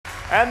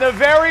And the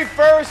very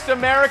first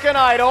American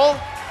Idol,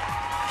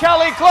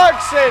 Kelly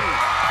Clarkson.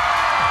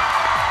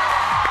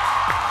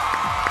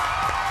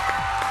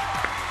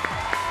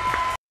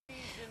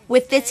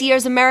 With this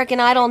year's American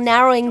Idol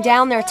narrowing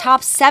down their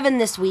top 7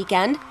 this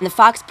weekend, the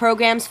Fox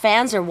program's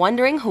fans are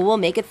wondering who will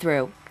make it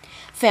through.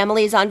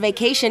 Families on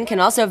vacation can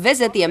also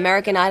visit the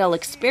American Idol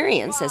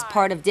experience as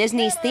part of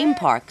Disney's theme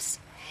parks.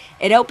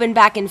 It opened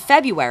back in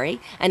February,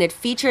 and it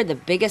featured the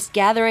biggest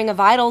gathering of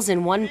idols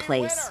in one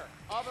place.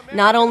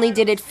 Not only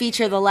did it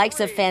feature the likes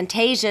of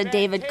Fantasia,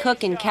 David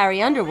Cook, and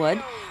Carrie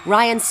Underwood,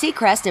 Ryan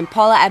Seacrest and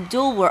Paula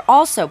Abdul were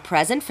also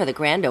present for the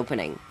grand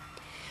opening.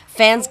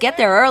 Fans get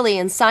there early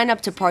and sign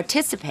up to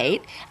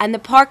participate, and the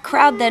park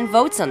crowd then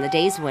votes on the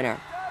day's winner.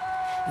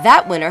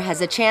 That winner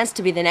has a chance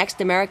to be the next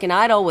American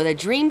Idol with a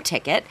dream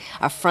ticket,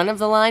 a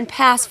front-of-the-line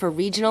pass for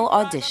regional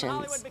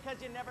auditions.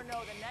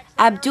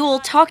 Abdul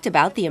talked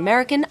about the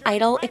American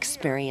Idol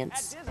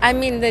experience. I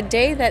mean, the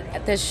day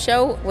that the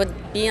show would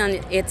be on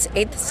its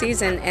 8th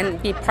season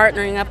and be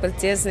partnering up with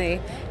Disney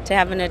to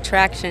have an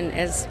attraction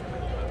is,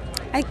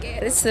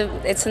 it's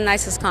the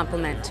nicest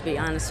compliment, to be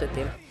honest with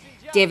you.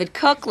 David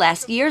Cook,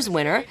 last year's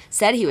winner,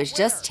 said he was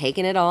just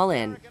taking it all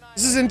in.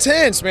 This is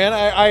intense, man.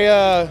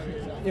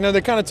 You know,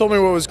 they kind of told me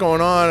what was going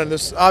on, and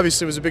this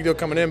obviously was a big deal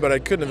coming in, but I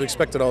couldn't have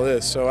expected all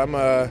this. So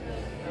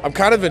I'm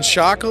kind of in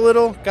shock a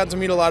little. Got to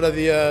meet a lot of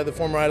the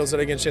former idols that I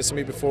didn't get a chance to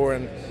meet before,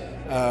 and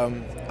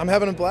I'm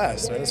having a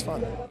blast. Man. It's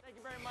fun.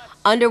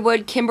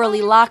 Underwood,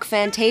 Kimberly Locke,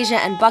 Fantasia,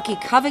 and Bucky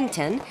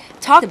Covington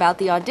talked about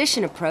the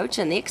audition approach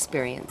and the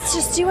experience.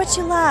 Just do what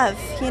you love,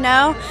 you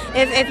know?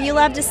 If you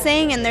love to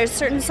sing and there's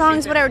certain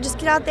songs, whatever, just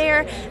get out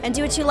there and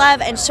do what you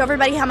love and show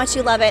everybody how much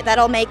you love it.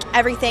 That'll make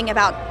everything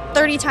about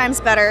 30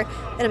 times better.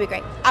 It'll be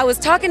great. I was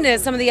talking to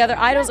some of the other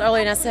idols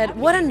earlier and I said,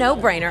 what a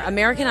no-brainer.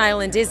 American Idol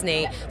and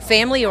Disney,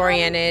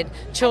 family-oriented,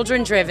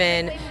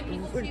 children-driven,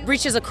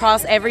 reaches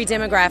across every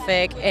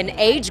demographic and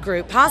age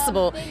group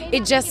possible.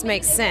 It just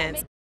makes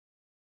sense.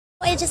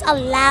 It just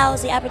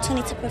allows the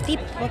opportunity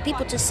for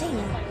people to sing.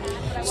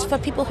 Just for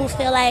people who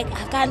feel like,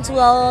 I've gotten too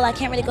old, I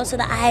can't really go to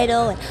the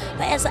Idol.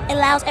 But it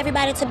allows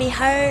everybody to be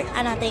heard,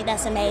 and I think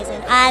that's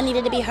amazing. I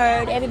needed to be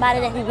heard. Everybody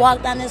that who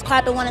walked on this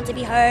carpet wanted to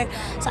be heard.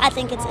 So I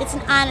think it's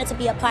an honor to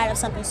be a part of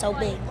something so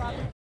big.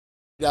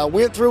 I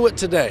went through it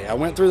today. I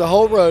went through the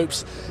whole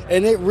ropes,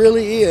 and it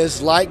really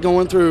is like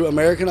going through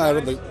American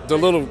Idol. The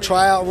little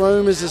tryout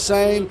room is the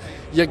same.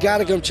 You got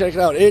to come check it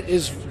out. It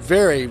is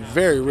very,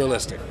 very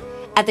realistic.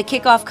 At the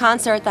kickoff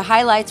concert, the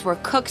highlights were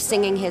Cook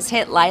singing his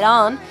hit Light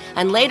On,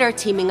 and later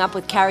teaming up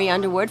with Carrie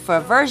Underwood for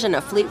a version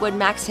of Fleetwood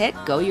Mac's hit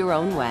Go Your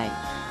Own Way.